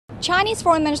Chinese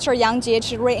Foreign Minister Yang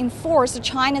Jiechi reinforced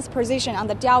China's position on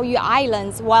the Diaoyu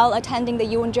Islands while attending the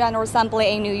UN General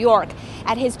Assembly in New York.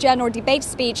 At his general debate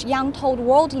speech, Yang told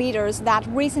world leaders that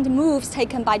recent moves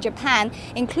taken by Japan,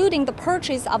 including the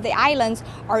purchase of the islands,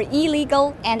 are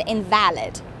illegal and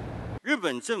invalid.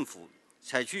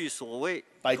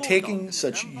 By taking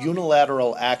such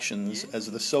unilateral actions as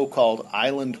the so-called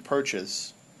island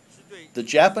purchase, the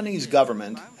Japanese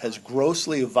government has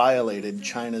grossly violated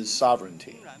China's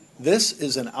sovereignty. This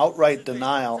is an outright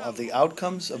denial of the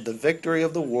outcomes of the victory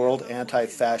of the world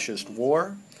anti-fascist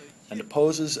war and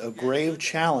poses a grave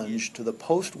challenge to the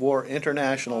post-war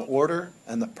international order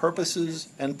and the purposes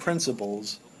and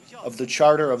principles of the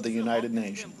Charter of the United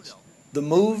Nations. The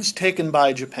moves taken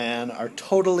by Japan are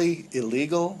totally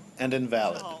illegal and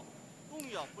invalid.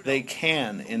 They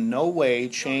can in no way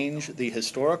change the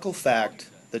historical fact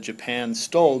that Japan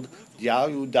stole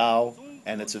Diaoyu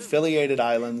and its affiliated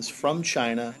islands from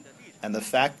China, and the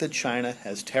fact that China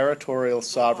has territorial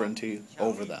sovereignty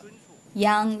over them.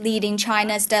 Yang, leading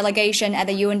China's delegation at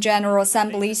the UN General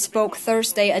Assembly, spoke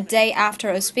Thursday, a day after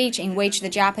a speech in which the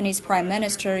Japanese Prime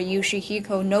Minister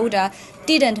Yoshihiko Noda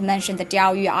didn't mention the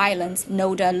Diaoyu Islands.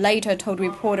 Noda later told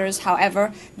reporters,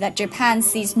 however, that Japan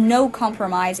sees no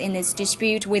compromise in its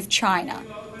dispute with China.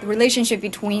 The relationship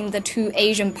between the two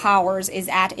Asian powers is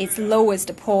at its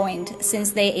lowest point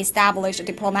since they established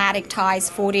diplomatic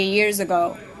ties 40 years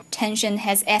ago. Tension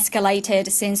has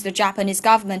escalated since the Japanese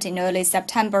government in early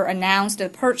September announced the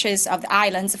purchase of the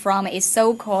islands from its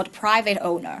so-called private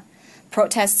owner.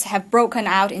 Protests have broken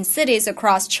out in cities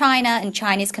across China and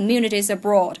Chinese communities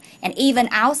abroad, and even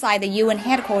outside the UN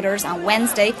headquarters on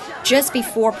Wednesday, just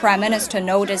before Prime Minister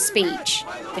Noda's speech.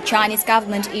 The Chinese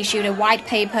government issued a white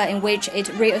paper in which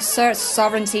it reasserts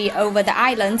sovereignty over the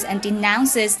islands and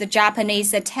denounces the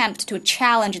Japanese attempt to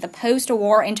challenge the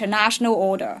post-war international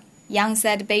order. Yang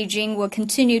said Beijing will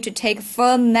continue to take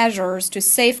firm measures to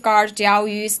safeguard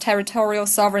Diaoyu's territorial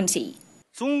sovereignty.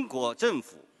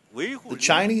 The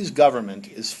Chinese government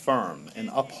is firm in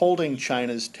upholding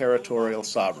China's territorial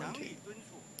sovereignty.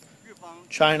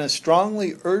 China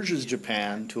strongly urges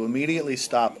Japan to immediately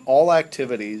stop all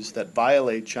activities that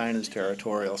violate China's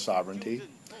territorial sovereignty,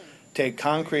 take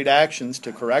concrete actions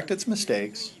to correct its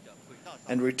mistakes,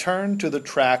 and return to the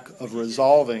track of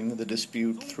resolving the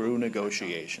dispute through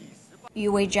negotiation.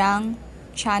 Yuwei Zhang,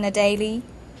 China Daily,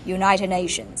 United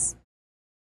Nations.